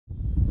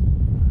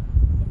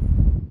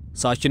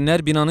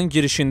Sakinlər binanın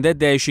girişində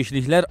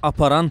dəyişikliklər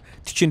aparan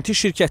Tikinti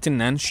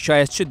şirkətindən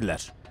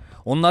şikayətçidirlər.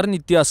 Onların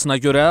iddiasına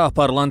görə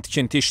aparılan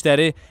tikinti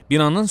işləri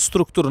binanın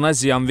strukturuna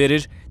ziyan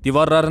verir,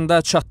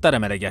 divarlarında çatlar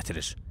əmələ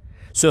gətirir.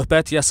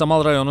 Söhbət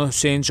Yasamal rayonu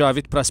Hüseyn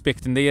Cavid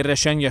prospektində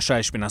yerləşən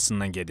yaşayış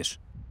binasından gedir.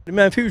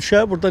 Mənfi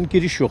 3'ə buradan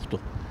giriş yoxdur.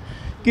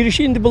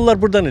 Girişi indi bunlar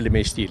buradan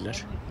eləmək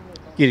istəyirlər.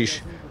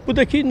 Giriş. Bu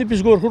da ki indi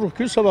biz qorxuruq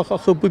ki sabah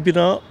axı bu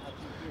bina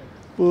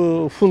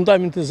bu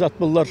fundamenti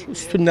zatmırlar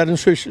üstünlərini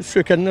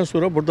sökəndən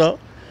sonra burada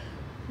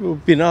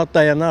bina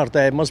dayanar,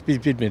 dayanmaz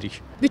biz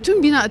bilmirik.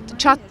 Bütün bina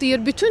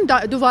çatlayır, bütün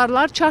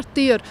duvarlar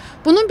çatlayır.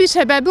 Bunun bir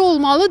səbəbi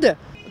olmalıdır.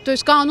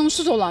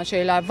 Qanunsuz olan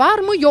şeyler var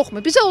mı, yok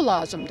mu? Bize o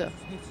lazımdır.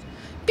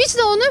 Biz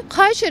de onu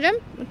xahiş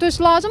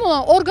edirəm, lazım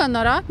olan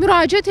orqanlara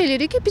müraciət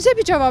edirik ki, bize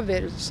bir cevap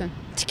verilsin.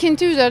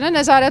 Tikinti üzerine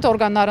nəzarət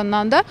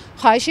orqanlarından da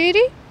xahiş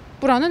edirik,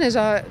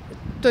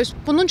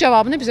 bunun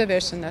cevabını bize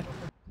versinler.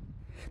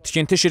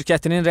 Tikinti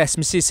şirkətinin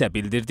rəsmisi isə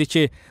bildirdi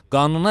ki,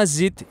 qanuna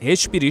zidd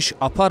heç bir iş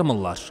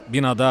aparmırlar.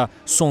 Binada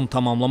son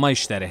tamamlama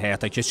işləri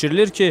həyata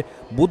keçirilir ki,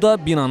 bu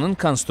da binanın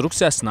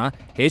konstruksiyasına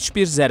heç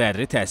bir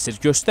zərərli təsir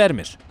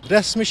göstərmir.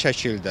 Rəsmi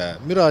şəkildə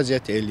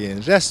müraciət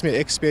eləyin, rəsmi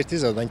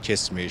ekspertizadan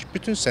keçmiş,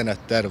 bütün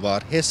sənədlər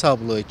var,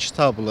 hesablı,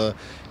 kitablı.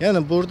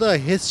 Yəni burada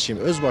heç kim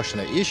öz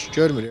başına iş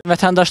görmür.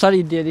 Vətəndaşlar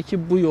iddia edir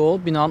ki, bu yol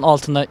binanın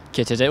altında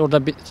keçəcək,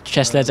 orada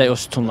kəsiləcək o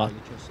sütunlar.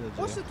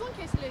 O sütun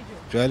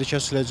kəsiləcək. Bəli,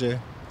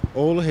 kəsiləcək.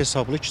 Oğlu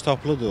hesablı,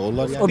 kitablıdır.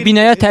 Onlar o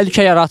binaya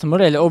təhlükə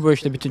yaratmır, elə o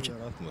bölgədə bütün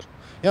yaratmır.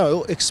 Yəni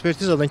o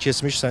ekspertizadan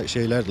keçmiş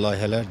şeylər,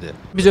 layihələrdir.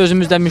 Biz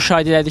özümüzdə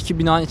müşahidə elədik ki,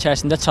 binanın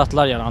içərisində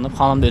çatlar yaranıb,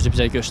 xanım da özü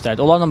bizə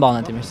göstərdi. Onlarla bağlı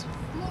nə demək?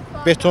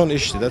 Beton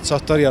işdir də,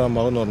 çatlar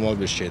yaranmağı normal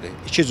bir şeydir.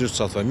 İki cür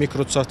çat var,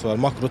 mikro çat var,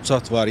 makro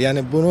çat var.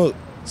 Yəni bunu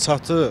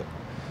çatı,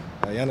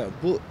 yəni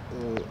bu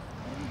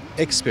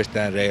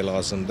ekspertlərin rəyi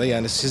lazımdır.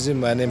 Yəni sizin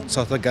mənim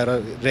çata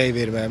qərar rəy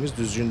verməyimiz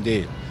düzgün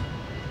deyil.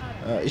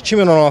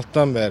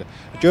 2016-dan bəri.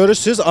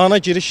 Görürsünüz, ana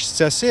giriş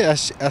hissəsi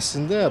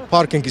əslində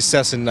parking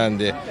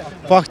hissəsindəndir.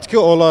 Faktiki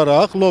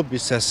olaraq lobbi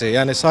hissəsi,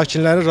 yəni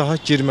sakinlərin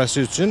rahat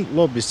girməsi üçün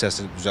lobbi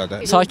hissəsi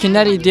düzəldir.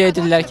 Sakinlər iddia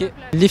edirlər ki,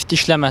 lift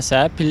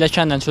işləməsə,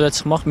 pilləkənlə çölə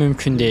çıxmaq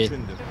mümkün deyil.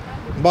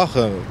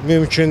 Baxın,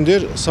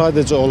 mümkündür.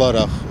 Sadəcə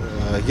olaraq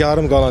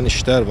yarım qalan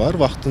işlər var.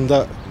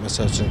 Vaxtında,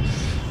 məsəl üçün,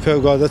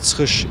 fövqəladə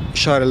çıxış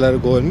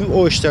işarələri qoyulmuyor.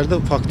 O işlərdə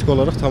faktiki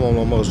olaraq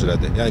tamamlanmaq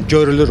üzrədir. Yəni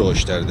görülür o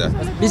işlərdə.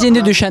 Biz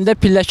indi düşəndə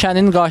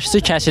pilləkənin qarşısı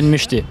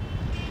kəsilmişdi.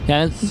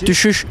 Yəni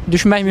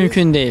düşmək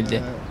mümkün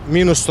değildi.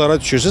 Minuslara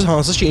düşürsünüz,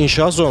 hansı ki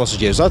inşaat zonası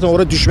gelir. Zaten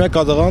oraya düşmək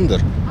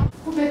qadağandır.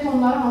 Bu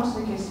betonları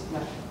hamısını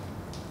kesiblər.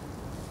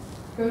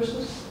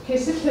 Görürsünüz,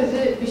 kesib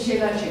təzə bir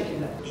şeyler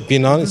çəkirlər.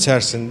 Binanın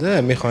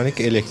içərisində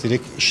mexanik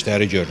elektrik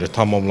işləri görülür,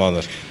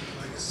 tamamlanır.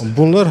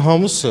 Bunlar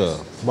hamısı,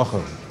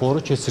 baxın, boru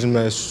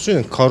keçirilməsi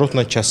üçün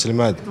karotla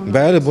kəsilmədir.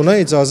 Bəli, buna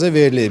icazə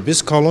verilir.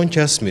 Biz kalon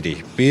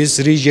kəsmirik, biz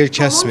riger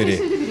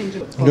kəsmirik.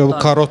 Bu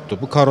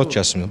karotdur, bu karot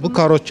kəsmirik. Bu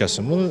karot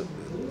kəsim, bunun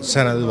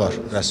sənədi var,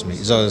 rəsmi,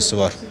 icazəsi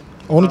var.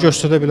 Onu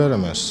göstərə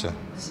bilərəm mən sizə.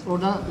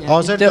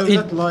 Azər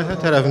Dövlət layihə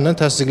tərəfindən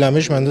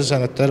təsdiqlənmiş məndə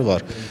sənədlər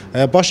var.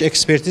 Baş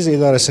ekspertiz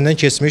idarəsindən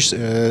keçmiş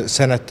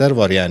sənədlər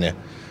var, yəni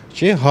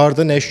ki,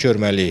 harda nə iş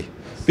görməliyik.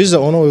 Biz də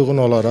ona uyğun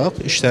olaraq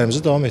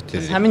işlərimizi davam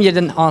etdiririk. Həmin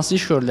yerdən hansı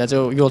iş görüləcək,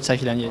 o yol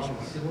çəkilən yer?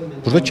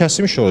 Burada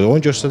kəsim iş olacaq,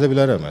 onu göstərə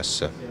bilərəm mən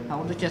sizə.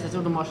 Orada kəsəcək,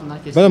 orada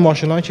maşınlar keçəcək. Bəli,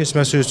 maşınların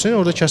keçməsi üçün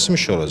orada kəsim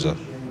iş olacaq.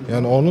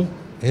 Yəni onu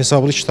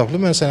hesablı kitablı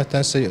mən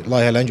sənəddən sizə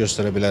layihələrini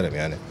göstərə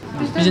bilərəm, yəni.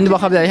 Biz indi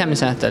baxa bilərik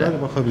həmin sənədlərə.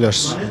 Bəli, baxa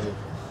bilərsiniz.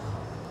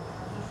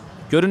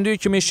 Göründüyü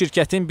kimi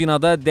şirkətin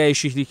binada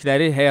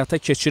dəyişiklikləri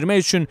həyata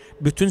keçirmək üçün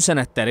bütün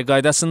sənədləri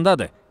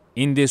qaydasındadır.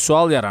 İndi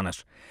sual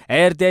yaranır.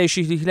 Əgər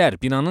dəyişikliklər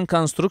binanın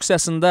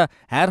konstruksiyasında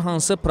hər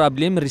hansı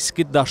problem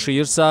riski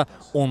daşıyırsa,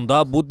 onda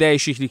bu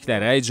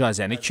dəyişikliklərə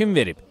icazəni kim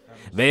verib?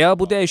 Və ya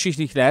bu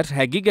dəyişikliklər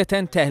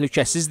həqiqətən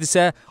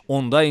təhlükəsizdirsə,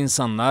 onda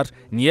insanlar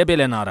niyə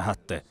belə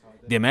narahatdır?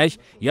 Demək,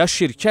 ya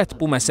şirkət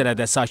bu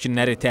məsələdə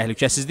sakinləri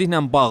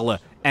təhlükəsizliklə bağlı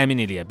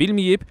əmin eləyə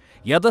bilməyib,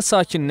 ya da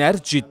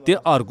sakinlər ciddi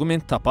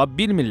arqument tapa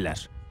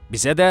bilmirlər.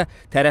 Bizə də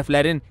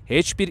tərəflərin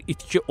heç bir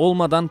itki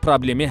olmadan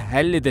problemi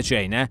həll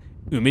edəcəyinə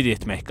ümid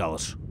etmək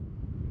qalır.